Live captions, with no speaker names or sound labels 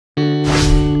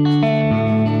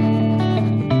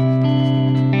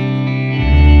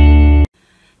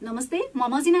नमस्ते, म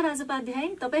मजिना राजोपाध्याय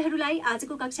तपाईहरुलाई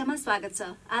आजको कक्षामा स्वागत छ।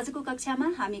 आजको कक्षामा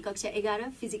हामी कक्षा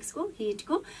 11 फिजिक्सको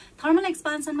हिटको थर्मल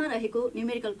एक्सपान्सनमा रहेको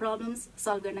न्यूमेरिकल प्रब्लम्स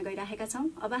सल्भ गर्न गइरहेका छौं।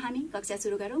 अब हामी कक्षा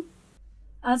सुरु गरौं।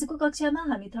 आजको कक्षामा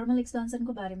हामी थर्मल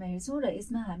एक्सपान्सनको बारेमा हेर्छौं र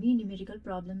यसमा हामी न्यूमेरिकल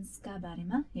प्रब्लम्सका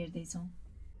बारेमा हेर्दै छौं।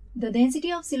 The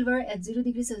density of silver at 0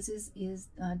 degrees Celsius is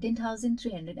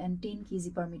 10,310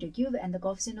 kg per meter cube and the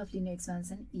coefficient of linear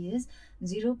expansion is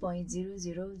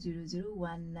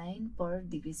 0.000019 per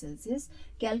degree Celsius.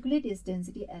 Calculate its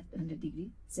density at 100 degree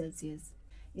Celsius.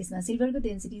 यसमा सिल्भरको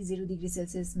density 0 degree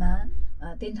सेल्सियसमा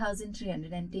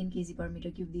 10,310 kg per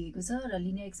meter cube दिएको छ र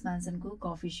linear एक्सपान्सनको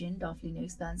coefficient of linear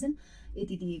expansion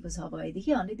यति दिएको छ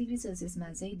भएदेखि 100 degree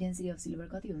सेल्सियसमा चाहिँ density of silver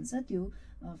कति हुन्छ त्यो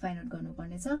फाइन्ड आउट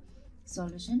गर्नुपर्ने छ।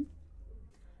 Solution.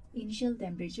 Initial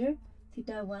temperature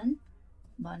θ1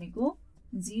 भनेको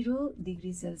 0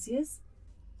 degree Celsius,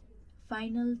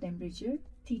 final temperature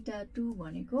θ2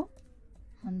 भनेको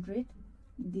 100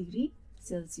 degree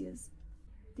Celsius.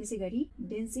 त्यसैगरी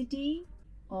density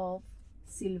of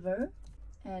silver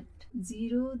at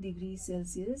 0 degree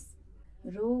Celsius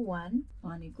ρ1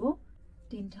 भनेको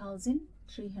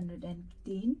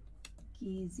 10,310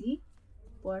 kg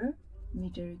per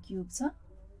meter cube छ।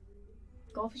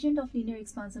 Coefficient of linear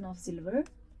expansion of silver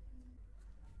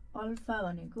alpha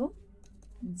भनेको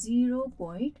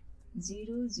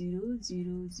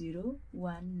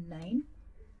 0.000019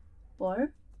 per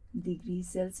degree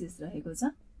Celsius रहेको छ।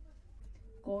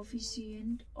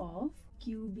 Coefficient of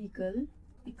cubical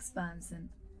expansion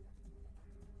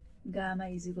gamma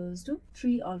is equals to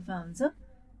 3 alpha हुन्छ।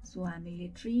 So हामीले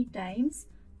 3 times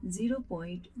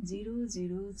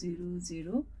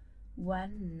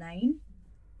 0.000019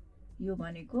 यो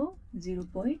भनेको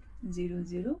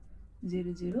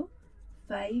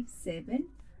 0.000057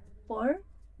 per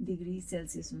degree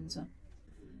Celsius हुन्छ।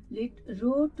 Let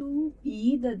ρ2 be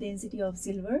the density of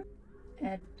silver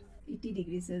at 80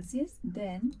 degree Celsius.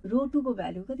 Then ρ2 को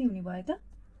value कति हुने भयो त?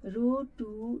 ρ2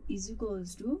 is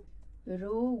equals to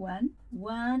ρ1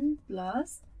 1 plus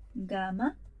gamma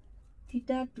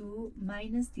θ2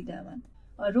 minus θ1।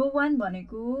 ρ1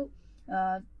 भनेको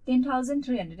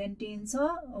 10,310 छ,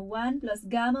 1 plus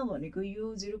gamma भनेको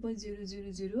यो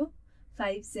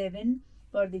 0.00057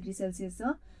 per degree Celsius छ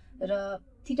र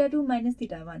θ2 minus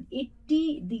θ1 80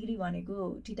 डिग्री भनेको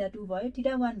θ2 भयो,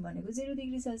 θ1 भनेको 0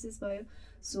 डिग्री सेल्सियस भयो।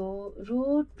 सो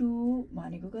ρ2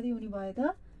 भनेको कति हुने भयो त?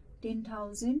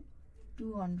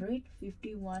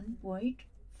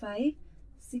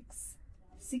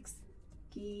 10,251.566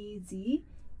 kg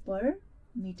per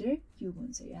meter cube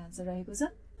हुन्छ। यो आन्सर रहेको छ।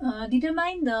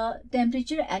 Determine the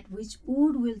temperature at which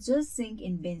wood will just sink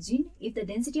in benzene. If the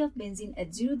density of benzene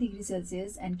at 0 degree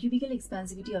Celsius and cubical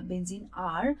expansivity of benzene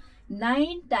are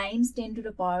 9 times 10 to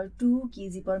the power 2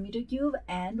 kg per meter cube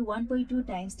and 1.2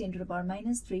 times 10 to the power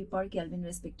minus 3 per Kelvin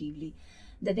respectively.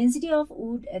 The density of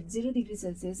wood at 0 degree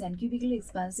Celsius and cubical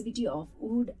expansivity of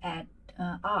wood at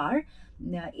are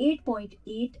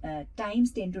 8.8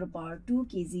 times 10 to the power 2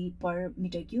 kg per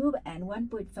meter cube and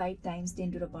 1.5 times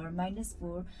 10 to the power minus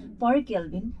 4 per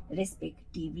Kelvin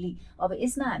respectively. अब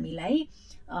यसमा हामीलाई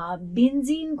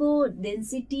बेन्जिनको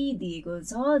density दिएको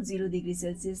छ 0 degree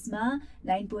सेल्सियसमा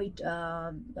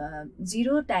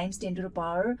 9.0 times 10 to the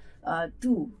power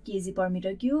 2 kg per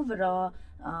meter cube र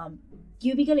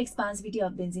cubical expansivity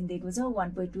of benzene दिएको छ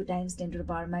 1.2 times 10 to the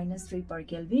power minus 3 per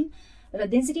Kelvin र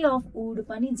density of would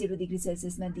पनि 0 डिग्री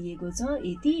सेल्सियसमा दिएको छ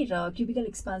यति र क्युबिकल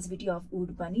एक्सपान्सिभिटी अफ वुड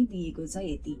पनि दिएको छ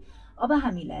यति। अब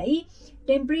हामीलाई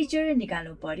टेम्परेचर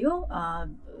निकाल्नु पर्यो।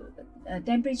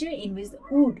 टेम्परेचर इन विच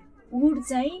वुड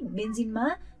चाहिँ बेन्जिनमा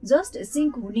जस्ट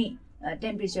सिङ्क हुने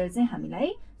टेम्परेचर चाहिँ हामीलाई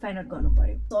फाइन्ड आउट गर्नु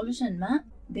पर्यो। सल्युसनमा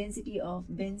density of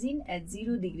benzene at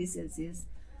 0 degree Celsius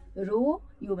रो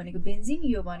यो भनेको बेन्जिन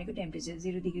यो भनेको टेम्परेचर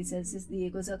 0 डिग्री सेल्सियस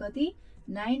दिएको छ कति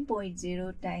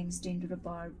 9.0 times 10 to the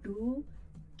power 2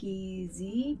 kg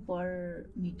per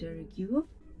meter cube।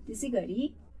 त्यसैगरी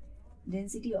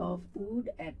density of would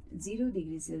at 0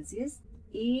 degree Celsius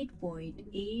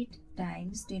 8.8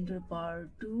 times 10 to the power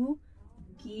 2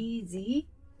 kg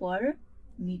per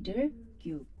meter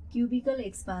cube। Cubical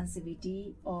एक्सपान्सिभिटी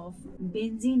of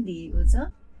benzene दिएको छ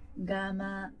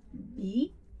गामा बी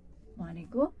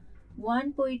भनेको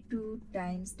 1.2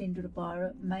 times 10 to the power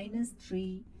minus 3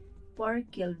 per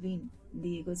Kelvin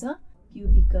दिएको छ।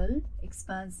 Cubical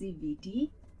एक्सपान्सिभिटी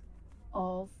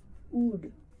of would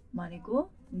भनेको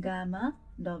gamma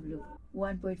W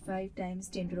 1.5 times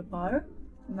 10 to the power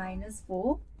minus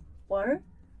 4 per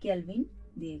Kelvin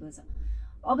दिएको छ।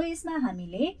 अब यसमा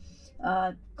हामीले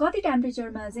कति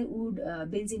टेम्परेचरमा चाहिँ वुड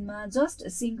बेन्जिनमा जस्ट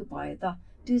सिङ्क भयो त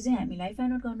त्यो चाहिँ हामीलाई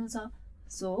फाइन्ड आउट गर्नु छ।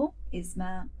 सो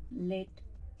यसमा let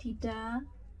theta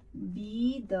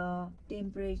be the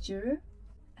temperature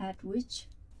at which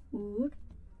wood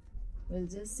will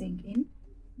just sink in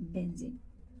benzene.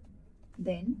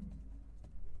 Then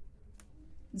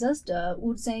just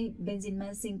wood चाहिँ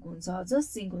बेन्जिनमा सिङ्क हुन्छ, जस्ट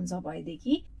सिङ्क हुन्छ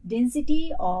भएदेखि density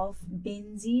of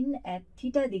benzene at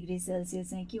theta degree Celsius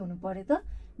चाहिँ के हुनु पर्यो त,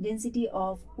 density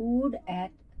of would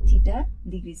at theta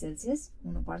degree Celsius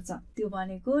हुनुपर्छ। त्यो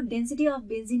भनेको density of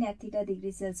benzene at theta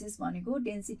degree Celsius भनेको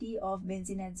density of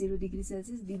benzene at 0 degree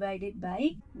Celsius divided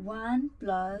by 1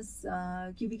 plus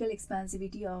cubical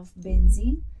एक्सपान्सिभिटी of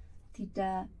benzene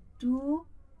theta 2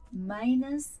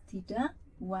 minus theta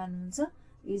 1 हुन्छ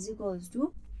is equals to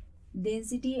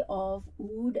density of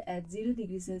wood at 0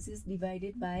 degree Celsius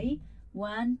divided by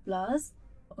 1 plus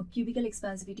cubical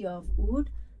expansivity of wood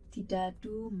theta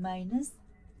 2 minus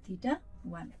theta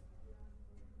 1.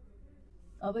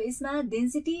 अब यसमा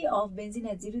density of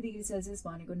benzene at 0 degree Celsius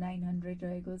भनेको 900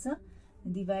 रहेको छ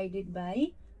divided by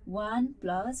 1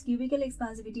 plus cubical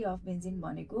expansivity of benzene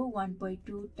भनेको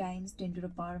 1.2 times 10 to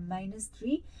the power minus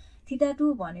 3. Theta 2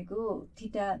 भनेको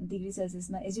theta degree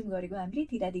सेल्सियसमा assume गरेको हामीले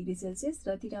theta degree Celsius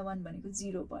र थीटा 1 भनेको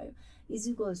 0 भयो is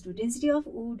equals to density of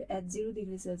would at 0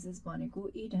 degree Celsius भनेको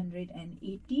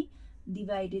 880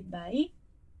 divided by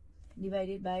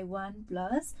 1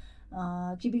 plus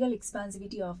cubical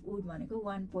एक्सपान्सिभिटी of would भनेको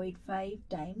 1.5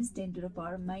 times 10 to the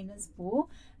power minus 4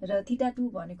 र theta 2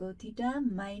 भनेको थीटा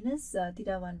माइनस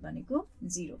थीटा 1 भनेको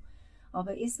 0। अब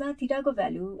यसमा थीटाको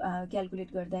भ्यालु क्याल्कुलेट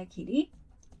गर्दाखेरि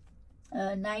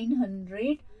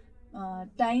 900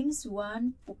 times 1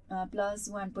 plus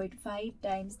 1.5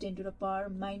 times 10 to the power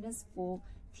minus 4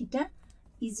 theta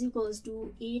is equals to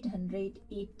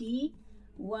 880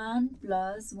 1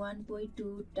 plus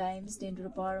 1.2 times 10 to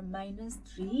the power minus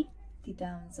 3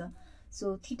 theta हुन्छ।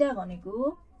 So theta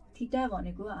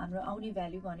भनेको हाम्रो आउने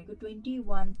भ्यालु भनेको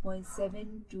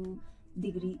 21.72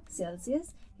 डिग्री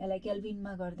सेल्सियस। यसलाई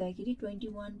केल्भिनमा गर्दाखेरि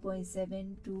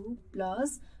 21.72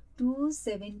 प्लस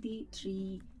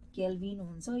 273 केल्भिन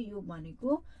हुन्छ, यो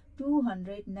भनेको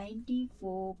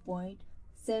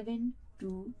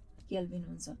 294.72 केल्भिन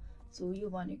हुन्छ। सो यो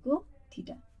भनेको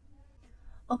theta.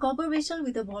 A copper vessel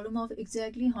with a volume of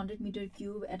exactly 100 meter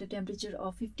cube at a temperature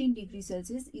of 15 degrees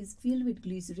Celsius is filled with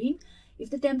glycerine. If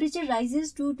the temperature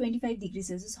rises to 25 degrees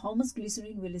Celsius, how much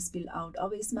glycerine will spill out?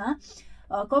 अब यसमा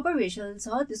copper vessel छ,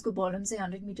 त्यसको volume चाहिँ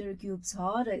 100 metre cube छ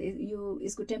र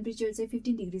यसको temperature चाहिँ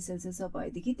 15 degree Celsius छ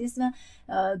भएदेखि त्यसमा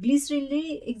ग्लिसरिनले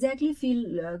एक्ज्याक्टली फिल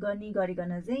गर्ने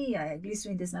गरिकन चाहिँ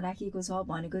ग्लिसरिन त्यसमा राखिएको छ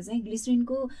भनेको चाहिँ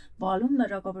ग्लिसरिनको भोल्युम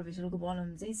र कपर भेसलको भोल्युम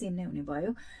चाहिँ सेम नै हुने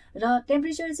भयो र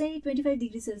टेम्परेचर चाहिँ 25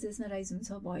 डिग्री सेल्सियसमा राइज हुन्छ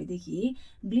भएदेखि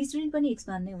ग्लिसरिन पनि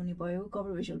एक्सपान्ड नै हुने भयो,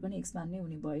 कपर भेसल पनि एक्सपान्ड नै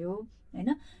हुने भयो हैन।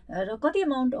 र कति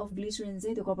अमाउन्ट अफ ग्लिसरिन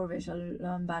चाहिँ त्यो कपर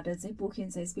भेसलबाट चाहिँ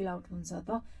पोखिन्छ, स्पिल आउट हुन्छ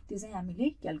त, त्यो चाहिँ हामीले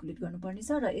क्याल्कुलेट गर्नुपर्ने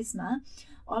छ। र यसमा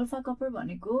अल्फा कपर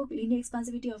भनेको लिनियर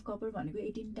एक्सपान्सिभिटी अफ कपर भनेको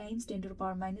 18 times 10 to the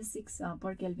power minus 6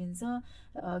 per kelvin छ।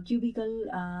 क्युबिकल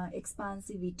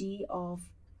एक्सपान्सिभिटी अफ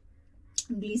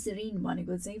ग्लिसरिन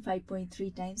भनेको चाहिँ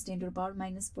 5.3 times 10 to the power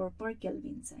minus 4 per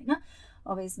kelvin छ हैन।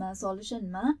 अब यसमा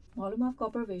सल्युसनमा भोल्युम अफ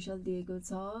कपर भेसल दिएको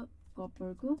छ,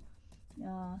 कपरको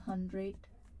 100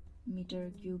 मिटर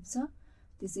क्युब छ,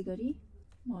 त्यसैगरी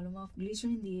भोल्युम अफ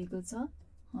ग्लिसरिन दिएको छ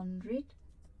 100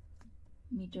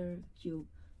 मिटर क्युब।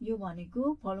 यो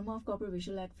भनेको volume of copper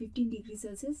vessel at 15 degree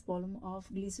Celsius, volume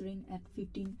of glycerine at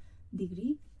 15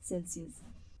 degree Celsius.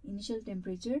 Initial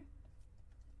temperature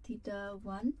theta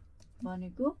 1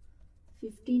 भनेको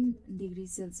 15 डिग्री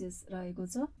सेल्सियस रहेको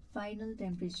छ, फाइनल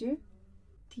टेम्परेचर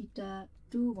थीटा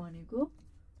 2 भनेको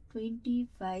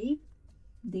 25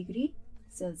 degree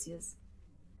Celsius.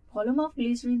 Volume of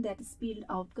glycerin that is spilled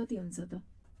out कति हुन्छ त?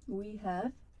 We have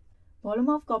volume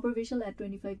of copper vessel at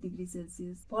 25 degrees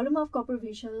Celsius. Volume of copper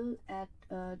vessel at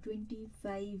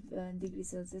 25 degrees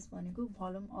Celsius भनेको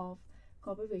volume of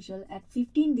copper vessel at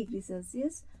 15 degrees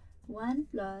Celsius 1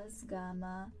 plus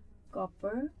gamma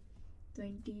copper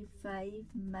 25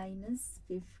 minus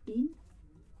 15.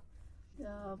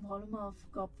 Volume of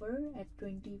copper at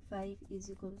 25 is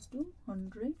equals to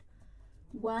 100.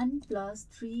 1 plus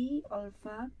 3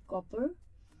 alpha copper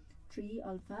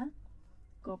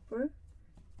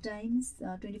times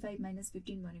 25 minus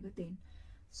 15 भनेको 10।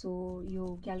 So यो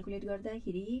calculate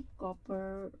गर्दाखेरि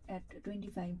copper at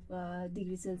 25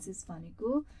 degree Celsius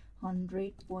भनेको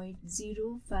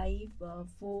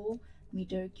 100.054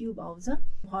 metre cube आउँछ।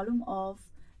 Volume of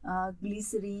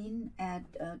glycerine at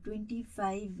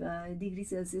 25 degree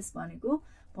Celsius भनेको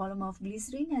volume of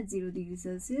glycerine at 0 degree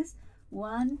Celsius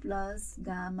 1 plus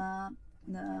gamma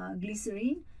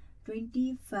glycerin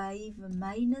 25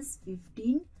 minus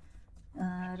 15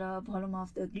 र volume of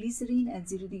the glycerine at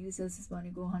 0 degree Celsius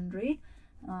भनेको 100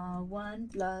 1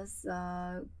 plus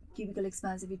cubical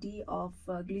expansivity of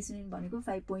glycerin भनेको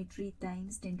 5.3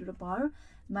 times 10 to the power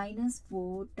minus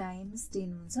 4 times 10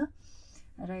 हुन्छ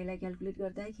र यसलाई calculate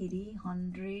गर्दाखेरि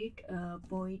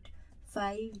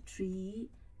 100.53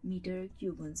 metre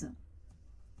cube हुन्छ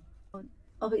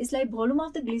अब यसलाई volume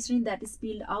of the glycerine that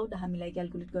spilled out हामीलाई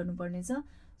क्याल्कुलेट गर्नुपर्ने छ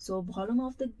so volume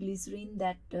of the glycerine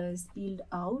that spilled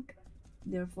out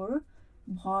therefore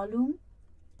volume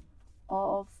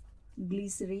of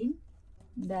glycerin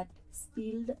that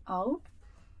spilled out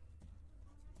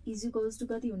is equals to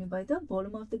कति हुने भयो त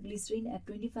volume of the glycerin at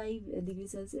 25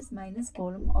 degrees Celsius minus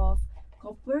volume of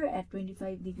copper at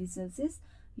 25 degrees Celsius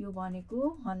यो भनेको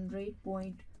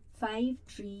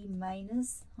 100.53 minus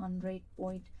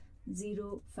 100.05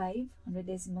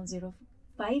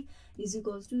 100.05 is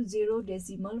equals to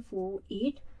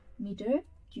 0.48 meter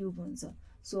cube हुन्छ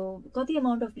so कति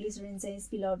amount of glycerine चाहिँ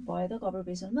spill out भयो त कपर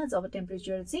भेसलमा जब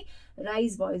टेम्परेचर चाहिँ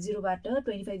राइज भयो 0 बाट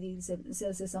 25 डिग्री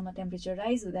सेल्सियस सम्म टेम्परेचर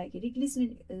राइज हुँदाखेरि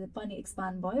ग्लिसरिन पनि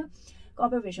एक्सपान्ड भयो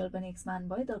कपर भेसल पनि एक्सपान्ड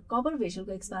भयो तर कपर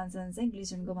भेसलको एक्सपान्सन चाहिँ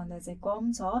ग्लिसरिनको भन्दा चाहिँ कम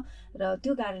छ र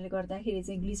त्यो कारणले गर्दाखेरि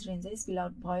चाहिँ ग्लिसरिन चाहिँ स्पिल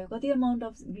आउट भयो कति amount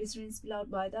of glycerine spill out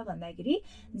भयो त भन्दाखेरि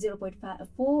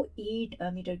 0.48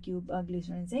 मिटर क्युब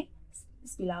ग्लिसरिन चाहिँ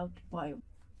स्पिल आउट भयो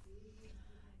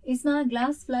यसमा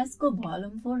ग्लास फ्लास्कको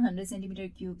भोल्युम 400 सेन्टिमिटर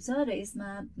क्युब छ र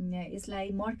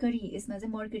यसलाई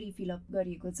मर्करी फिलअप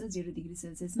गरिएको छ 0 डिग्री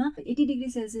सेल्सियसमा 80 डिग्री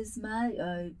सेल्सियसमा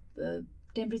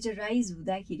टेम्परेचर राइज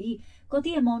हुँदाखेरि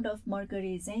कति अमाउन्ट अफ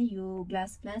मर्करी चाहिँ यो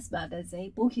ग्लास फ्लास्कबाट चाहिँ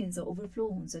पोखिन्छ ओभरफ्लो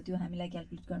हुन्छ त्यो हामीलाई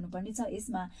क्याल्कुलेट गर्नुपर्ने छ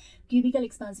यसमा क्युबिकल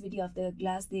एक्सपान्सिभिटी अफ द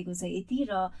ग्लास दिएको छ यति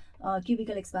र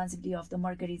क्युबिकल एक्सपान्सिभिटी अफ द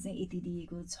मर्करी चाहिँ यति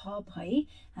दिएको छ भए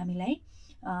हामीलाई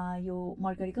यो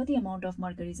मर्करी कति अमाउन्ट अफ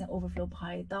मर्करी चाहिँ ओभरफ्लो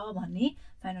भयो त भन्ने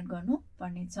फाइन्ड आउट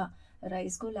गर्नुपर्ने छ र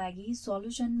यसको लागि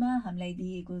सल्युसनमा हामीलाई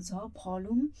दिएको छ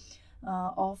volume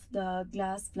of the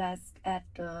glass flask at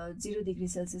 0 degree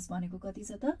Celsius भनेको कति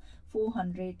छ त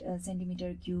 400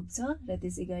 सेन्टिमिटर क्युब छ र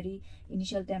त्यसै गरी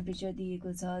इनिशियल टेम्परेचर दिएको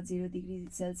छ 0 डिग्री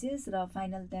सेल्सियस र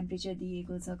फाइनल टेम्परेचर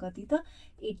दिएको छ कति त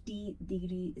 80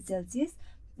 डिग्री सेल्सियस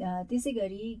त्यसै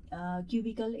गरी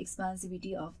क्युबिकल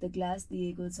एक्सपान्सिभिटी अफ द ग्लास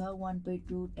दिएको छ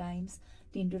 1.2 times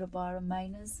 10 to the power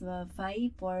minus 5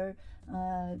 per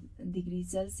degree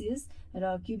Celsius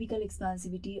र क्युबिकल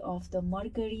एक्सपान्सिभिटी अफ द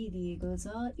मर्करी दिएको छ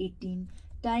 18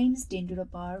 times 10 to the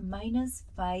power minus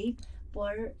 5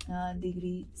 per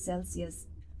degree Celsius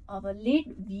अब let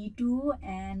V2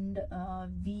 and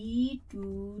V2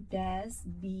 dash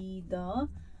be the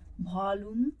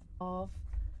volume of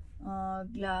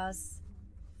glass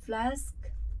flask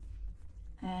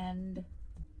and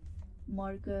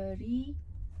mercury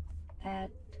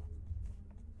at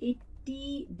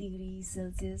 80 degrees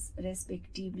Celsius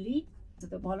respectively. So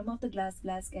the volume of the glass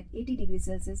flask at 80 degrees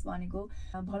Celsius भनेको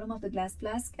volume of the glass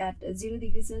flask at 0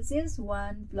 degrees Celsius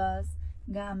 1 plus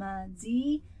gamma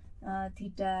g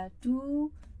theta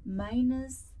 2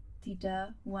 minus theta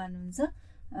 1 हुन्छ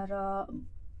र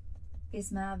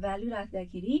यसमा value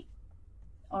राख्दाखेरि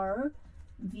or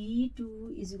V2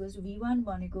 is equals to V1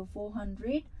 भनेको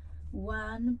 400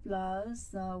 1 plus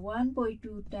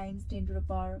 1.2 times 10 to the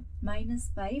power minus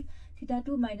 5 theta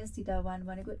 2 minus theta 1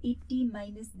 भनेको 80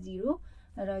 minus 0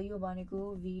 र यो भनेको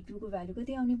V2 को भ्यालु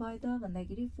कति आउने भयो त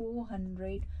भन्दाखेरि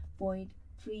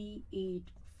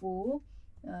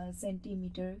 400.384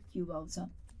 सेन्टिमिटर क्युब आउँछ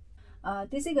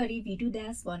त्यसै गरी V2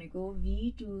 dash भनेको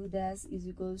V2 dash is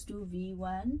equals to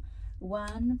V1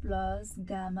 1 plus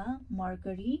gamma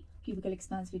mercury cubical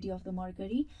expansivity of the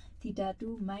mercury theta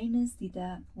 2 minus theta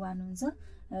 1 हुन्छ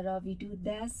र V2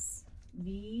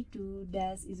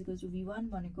 dash is equals to V1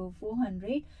 भनेको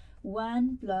 400 1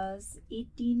 plus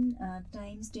 18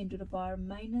 times 10 to the power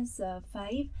minus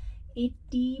 5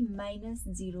 80 minus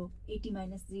 0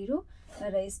 र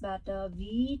यसबाट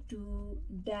V2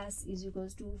 dash is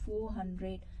equals to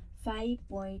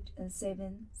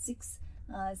 405.76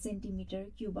 centimetre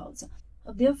cube आउँछ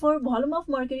therefore volume of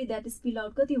mercury that is spilled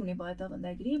out कति हुने भयो त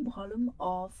भन्दाखेरि volume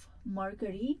of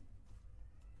mercury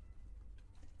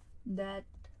that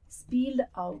spilled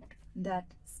out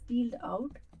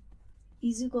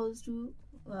is equals to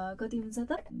कति हुन्छ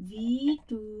त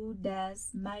V2 dash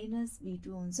minus V2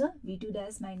 हुन्छ V2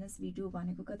 dash minus V2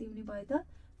 भनेको कति हुने भयो त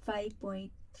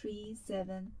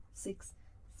 5.376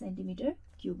 सेन्टिमिटर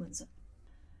क्युब हुन्छ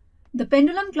The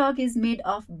pendulum clock is made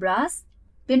of brass.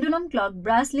 Pendulum clock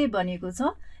brass ले बनेको छ.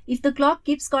 If the clock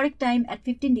keeps correct time at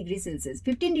 15 degrees Celsius,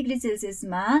 15 degrees Celsius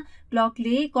मा clock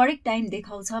ले correct time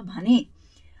देखाउँछ भने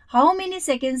how many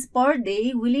seconds per day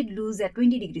will it loose at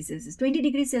 20 degree Celsius 20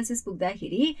 degree Celsius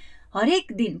पुग्दाखेरि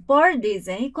हरेक दिन पर डे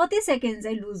चाहिँ कति सेकेन्ड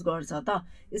चाहिँ लुज गर्छ त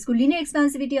यसको लिनियर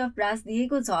एक्सपेन्सिभिटी अफ ब्रास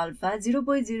दिएको छ अल्फा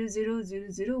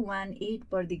 0.00018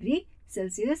 पर डिग्री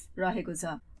सेल्सियस रहेको छ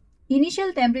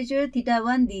इनिशियल टेम्परेचर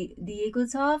θ1 दिएको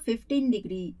छ 15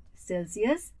 डिग्री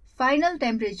सेल्सियस फाइनल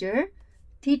टेम्परेचर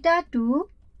θ2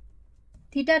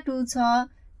 छ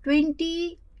 20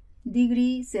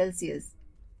 degree Celsius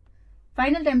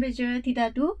final temperature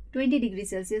θ2 20 degree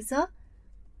Celsius छ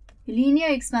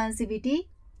लिनियर एक्सपेन्सिभिटी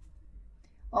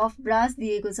अफ ब्रास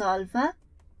दिएको छ alpha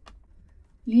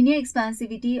linear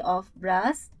expansivity of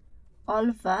brass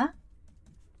alpha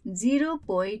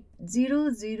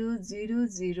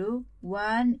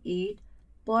 0.00018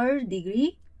 per degree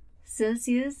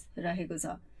Celsius रहेको छ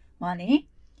भने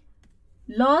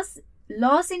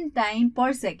loss in time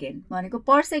per second भनेको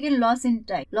per second loss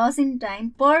in time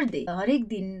per day हरेक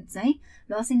दिन चाहिँ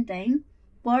loss in time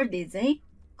per day चाहिँ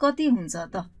कति हुन्छ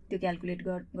त त्यो क्याल्कुलेट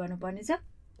गर्नुपर्ने छ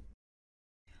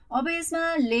अब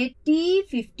यसमा late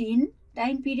T15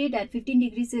 time period at 15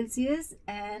 degree Celsius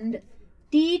and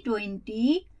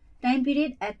T20 time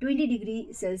period at 20 degree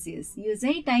Celsius यो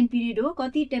चाहिँ टाइम पिरियड हो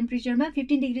कति टेम्परेचरमा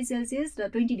 15 डिग्री सेल्सियस र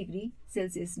 20 डिग्री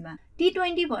सेल्सियसमा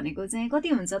T20 भनेको चाहिँ कति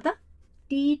हुन्छ त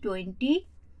T20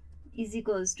 is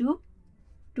equals to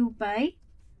 2 pi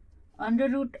under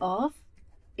root of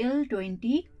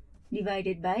L20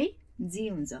 divided by G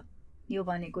हुन्छ यो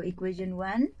भनेको इक्वेसन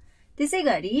 1 त्यसै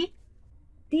गरी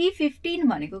T15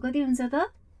 भनेको कति हुन्छ त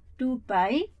 2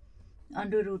 pi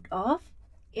under root of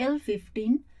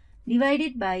L15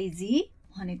 divided by G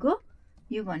भनेको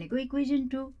यो भनेको equation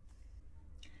 2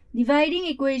 dividing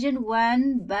equation 1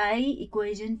 by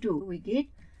equation 2 we get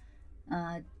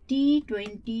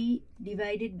T20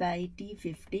 divided by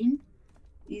T15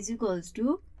 is equals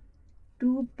to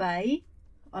 2 pi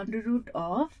under root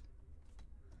of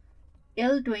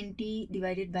L20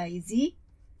 divided by Z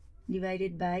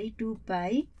divided by 2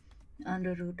 pi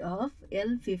under root of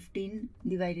L15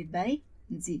 divided by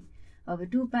Z. अब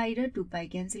 2 pi र 2 pi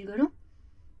cancel गरौँ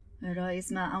र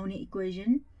यसमा आउने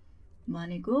equation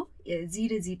भनेको G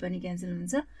र G पनि cancel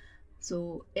हुन्छ so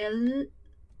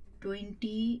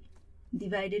L20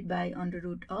 divided by under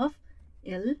root of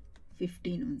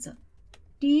L15 हुन्छ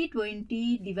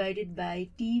T20 divided by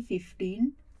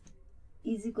T15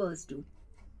 is equals to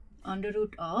under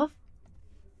root of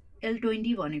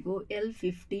L20 भनेको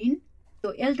L15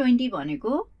 so L20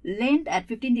 भनेको length at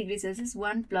 15 degree Celsius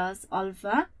 1 plus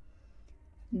alpha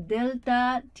delta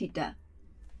theta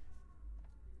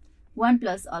 1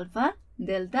 plus alpha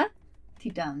delta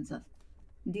theta हुन्छ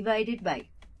divided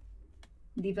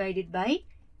by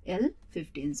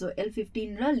L15 so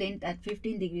L15 र length at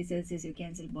 15 degree Celsius यो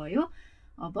cancel भयो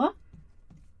अब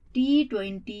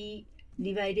T20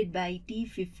 divided by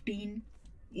T15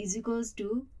 is equals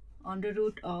to under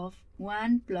root of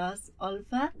 1 plus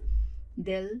alpha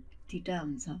del theta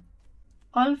हुन्छ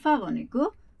alpha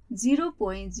भनेको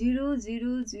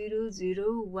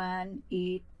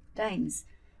 0.00018 times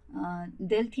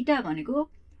del theta भनेको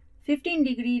 15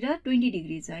 degree र 20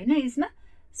 degree छ हैन यसमा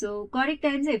सो करेक्ट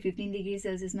टाइम चाहिँ 15 डिग्री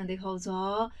सेल्सियसमा देखाउँछ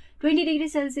 20 डिग्री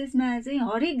सेल्सियसमा चाहिँ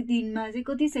हरेक दिनमा चाहिँ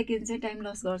कति सेकेन्ड चाहिँ टाइम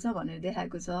लस गर्छ भनेर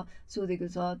देखाएको छ सोधेको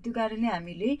छ त्यो कारणले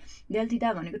हामीले डेल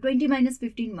थीटा भनेको 20 -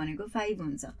 15 भनेको 5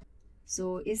 हुन्छ सो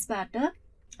यसबाट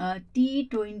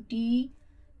T20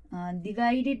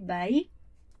 divided by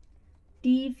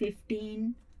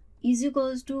T15 is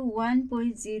equals to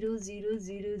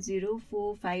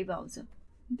 1.00045 आउँछ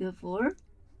therefore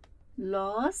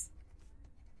loss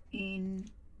in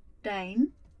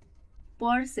time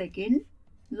per second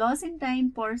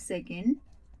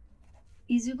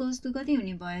is equals to कति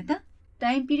हुने भयो त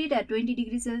time period at 20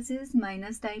 degree Celsius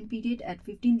minus time period at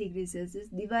 15 degree Celsius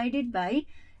divided by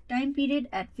time period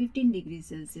at 15 degree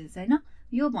Celsius हैन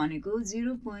यो भनेको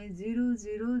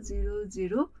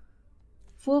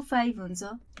 0.00045 हुन्छ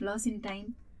loss in time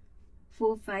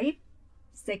 45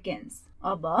 seconds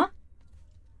अब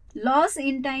loss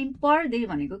in time per day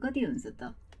भनेको कति हुन्छ त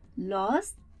loss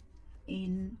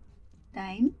in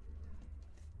time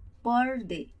per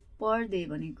day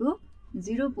भनेको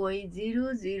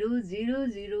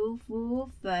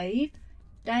 0.00045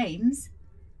 times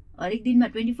हरेक दिनमा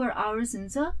 24 hours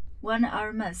हुन्छ 1 hour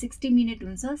मा 60 minute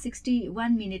हुन्छ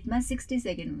 61 minute मा 60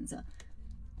 second हुन्छ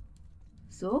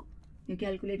सो यो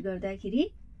क्याल्कुलेट गर्दाखेरि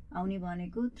आउने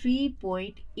भनेको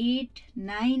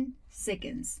 3.89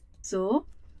 seconds सो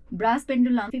ब्रास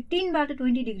पेन्डुलम 15 बाट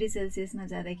 20 डिग्री सेल्सियसमा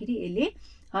जाँदाखेरि यसले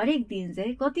हरेक दिन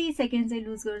चाहिँ कति सेकेन्ड चाहिँ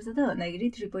लुज गर्छ त भन्दाखेरि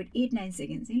 3.89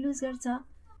 सेकेन्ड चाहिँ लुज गर्छ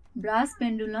brass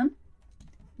pendulum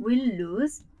will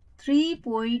lose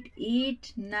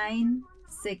 3.89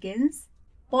 seconds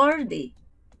per day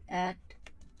at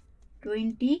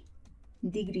 20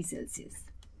 degrees Celsius.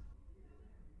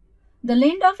 The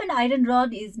length of an iron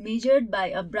rod is measured by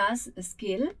a brass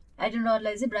scale. Iron rod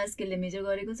लाई चाहिँ brass scale ले measure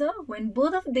गरेको छ. When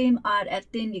both of them are at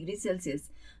 10 degrees Celsius.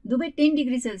 दुवै 10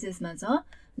 degrees Celsius मा छ.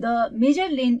 The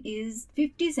measured length is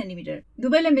 50 centimeter.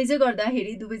 दुवैलाई measure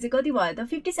गर्दाखेरि दुवै चाहिँ कति भयो त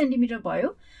 50 centimeter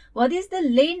भयो. What is the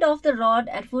length of the rod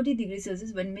at 40 degrees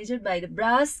Celsius when measured by the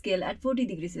brass scale at 40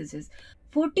 degrees Celsius?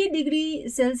 40 degree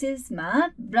Celsius मा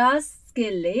brass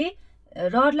scale ले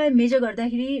रडलाई मेजर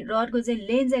गर्दाखेरि रडको चाहिँ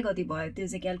लेन्थ चाहिँ कति भयो त्यो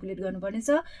चाहिँ क्याल्कुलेट गर्नुपर्ने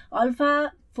छ.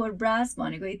 अल्फा फर ब्रास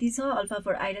भनेको यति छ, अल्फा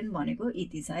फर आइरन भनेको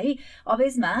यति छ है. अब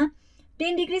यसमा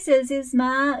 10 degree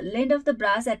सेल्सियसमा length of the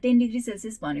brass at 10 degree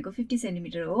Celsius भनेको 50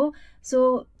 सेन्टिमिटर हो.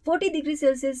 सो 40 डिग्री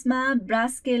सेल्सियसमा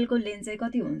ब्रास स्केलको लेन्थ चाहिँ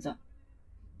कति हुन्छ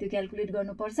त्यो क्याल्कुलेट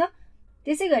गर्नुपर्छ.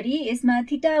 त्यसै गरी यसमा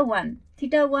थीटा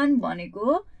 1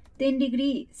 भनेको 10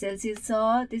 डिग्री सेल्सियस छ.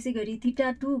 त्यसै गरी थीटा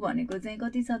 2 भनेको चाहिँ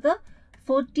कति छ त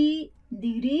 40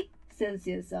 डिग्री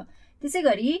सेल्सियस छ. त्यसै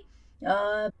गरी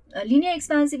लिनियर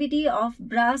एक्सपान्सिभिटी अफ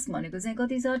ब्रास भनेको चाहिँ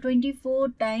कति छ 24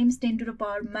 times 10 to the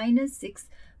power minus 6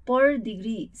 per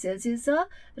degree Celsius छ.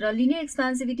 र लिनियर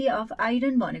एक्सपान्सिभिटी अफ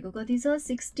आइरन भनेको कति छ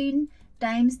 16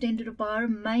 times 10 to the power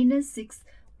minus 6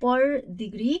 per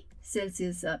degree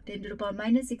Celsius छ. 10 to the power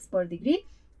minus 6 per degree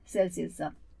Celsius छ.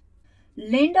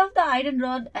 Length of the iron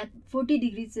rod at 40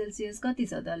 degree Celsius कति छ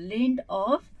त length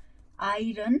of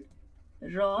iron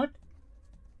rod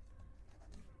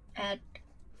at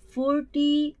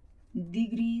 40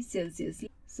 degrees Celsius.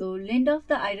 So length of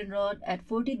the iron rod at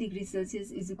 40 degrees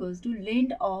Celsius is equals to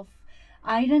length of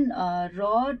iron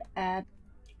rod at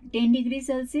 10 degrees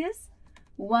Celsius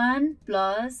 1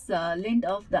 plus length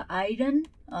of the iron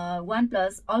 1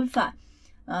 plus alpha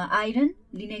iron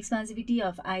linear expansivity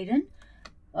of iron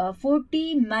 40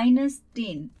 minus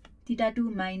 10 theta 2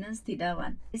 minus theta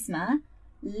 1. यसमा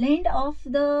length of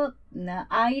the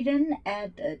iron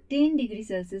at 10 degree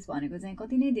Celsius भनेको चाहिँ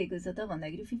कति नै दिएको छ त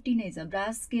भन्दाखेरि 50 नै छ.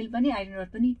 ब्रास स्केल पनि आइरन रड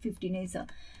पनि 50 नै छ.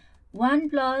 1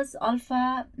 प्लस अल्फा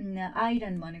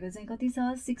आइरन भनेको चाहिँ कति छ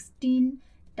 16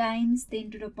 times 10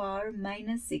 to the power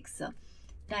minus 6 छ.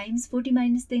 टाइम्स 40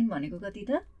 minus 10 भनेको कति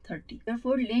त 30.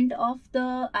 Therefore length of the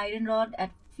iron rod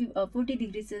at 40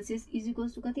 degree Celsius is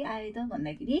equals to कति आयो त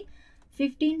भन्दाखेरि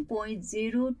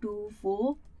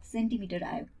 15.024 सेन्टिमिटर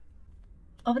आयो.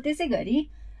 अब त्यसै गरी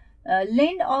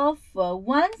length of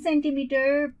 1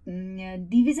 centimetre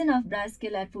division of brass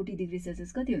scale at 40 degree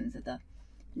Celsius कति हुन्छ त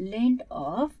length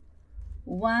of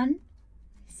 1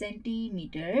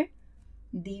 centimetre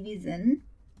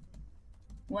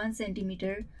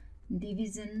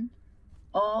division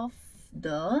of the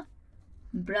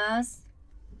brass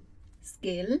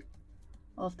scale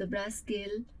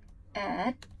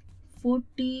at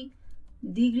 40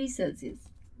 degree Celsius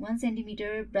 1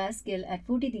 centimetre brass scale at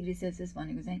 40 degree Celsius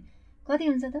भनेको चाहिँ कति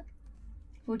हुन्छ त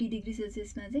 40 डिग्री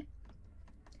सेल्सियसमा चाहिँ.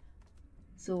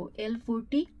 So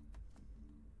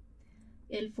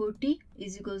L40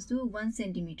 is equals to 1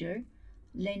 centimetre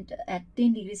length at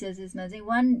 10 degree सेल्सियसमा चाहिँ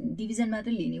 1 डिभिजन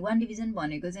मात्र लिने. 1 डिभिजन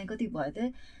भनेको चाहिँ कति भयो त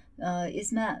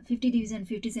यसमा 50 डिभिजन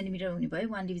 50 सेन्टिमिटर हुने भयो.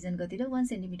 1 डिभिजन कति त 1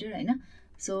 सेन्टिमिटर हैन.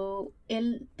 सो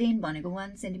L10 भनेको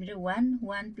 1 सेन्टिमिटर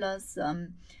 1 प्लस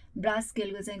ब्रास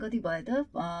स्केलको चाहिँ कति भयो त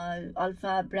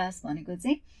अल्फा ब्रास भनेको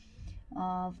चाहिँ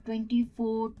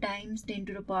 24 times 10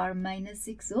 to the power minus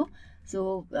 6 हो. सो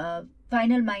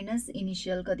फाइनल माइनस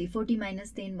इनिशियल कति 40 minus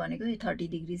 10 भनेको 30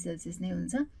 डिग्री सेल्सियस नै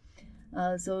हुन्छ.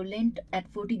 So length at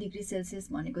 40 degree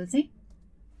Celsius भनेको चाहिँ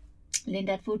लेन्थ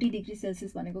एट 40 डिग्री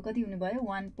सेल्सियस भनेको कति हुने भयो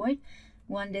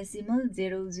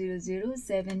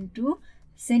 1.1.0072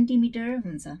 सेन्टिमिटर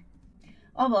हुन्छ.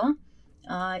 अब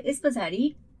यस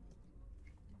पछाडि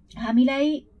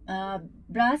हामीलाई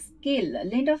brass scale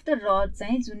length of the rod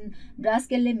चाहिँ जुन ब्रास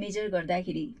स्केलले मेजर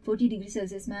गर्दाखेरि 40 डिग्री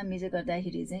सेल्सियसमा मेजर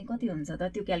गर्दाखेरि चाहिँ कति हुन्छ त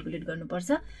त्यो क्याल्कुलेट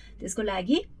गर्नुपर्छ. त्यसको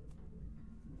लागि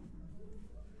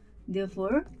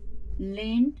therefore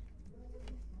length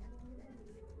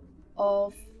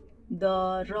of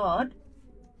the rod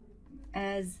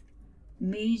as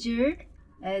measured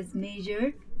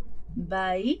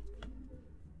by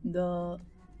the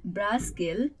brass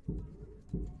scale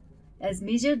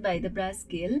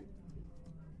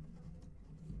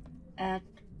at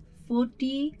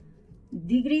 40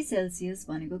 degree Celsius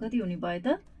भनेको कति हुने भयो त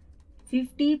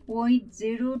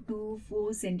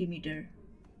 50.024 सेन्टिमिटर.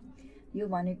 यो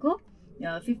भनेको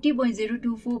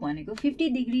 50.024 भनेको 50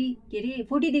 डिग्री के रे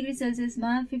 40 डिग्री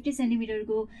सेल्सियसमा 50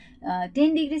 सेन्टिमिटरको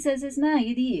 10 डिग्री सेल्सियसमा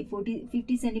यदि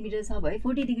 50 सेन्टिमिटर छ भए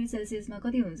 40 डिग्री सेल्सियसमा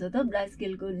कति हुन्छ त ब्रास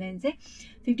स्केलको लेन्थ चाहिँ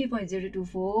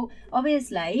 50.024. अब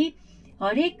यसलाई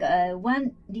हरेक 1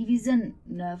 डिभिजन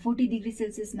 40 डिग्री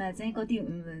सेल्सियसमा चाहिँ कति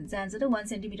जान्छ त 1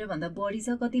 सेन्टिमिटर भन्दा बढी छ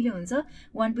कतिले हुन्छ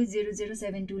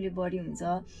 1.0072 ले बढी हुन्छ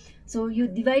सो यो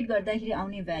डिवाइड गर्दाखेरि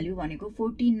आउने भ्यालु भनेको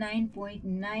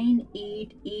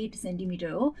 49.988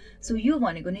 सेन्टिमिटर हो सो यो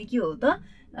भनेको नै के हो त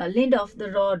लेन्थ अफ द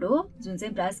रड हो जुन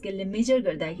चाहिँ ब्रास स्केलले मेजर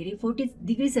गर्दाखेरि 40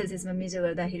 डिग्री सेल्सियसमा मेजर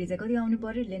गर्दाखेरि चाहिँ कति आउनु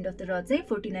पर्यो लेन्थ अफ द रड चाहिँ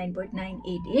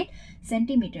 49.988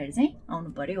 सेन्टिमिटर चाहिँ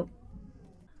आउनु पर्यो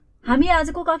हामी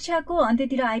आजको कक्षाको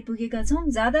अन्त्यतिर आइपुगेका छौं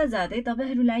जाँदा जाँदै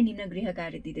तपाईहरुलाई निम्न गृह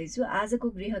कार्य दिदैछु आजको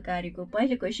गृह कार्यको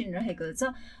पहिलो क्वेशन रहेको छ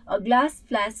a glass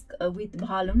flask with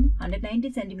volume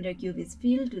 190 centimetre cube is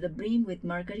filled to the brim with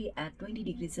mercury at 20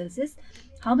 degrees Celsius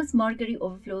how much mercury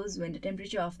overflows when the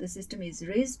temperature of the system is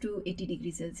raised to 80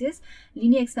 degrees Celsius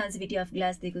linear expansivity of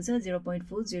glass दिएको छ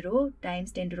 0.40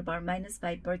 times 10 to the power minus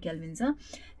 5 per Kelvin छ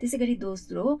त्यसैगरी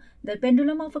दोस्रो the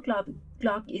pendulum of a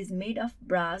clock is made of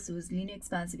brass whose linear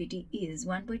expansivity is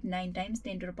 1.9 times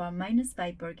 10 to the power minus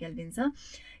 5 per Kelvin छ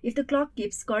if the clock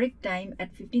keeps correct time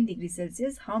at 15 degrees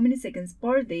Celsius how many seconds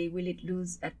per day will it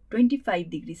lose at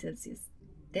 25 degrees Celsius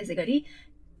त्यसैगरी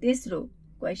तेस्रो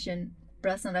question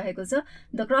प्रश्न रहेको छ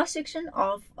the cross section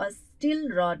of a steel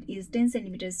rod is 10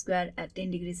 cm square at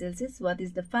 10 degrees Celsius what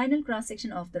is the final cross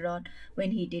section of the rod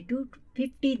when heated to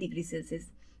 50 degrees Celsius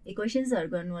इक्वेशन्सहरु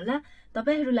गर्नु होला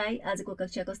तपाईहरुलाई आजको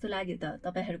कक्षा कस्तो लाग्यो त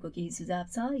तपाईहरुको केही सुझाव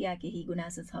छ या केही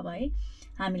गुनासो छ भए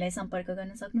हामीलाई सम्पर्क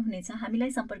गर्न सक्नुहुनेछ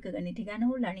हामीलाई सम्पर्क गर्ने ठेगाना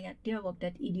हो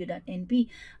learning@deerwalk.edu.np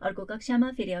अर्को कक्षामा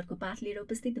फेरि अर्को पाठ लिएर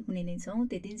उपस्थित हुने नै छौं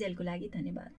त्यतिन्जेलको लागि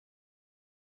धन्यवाद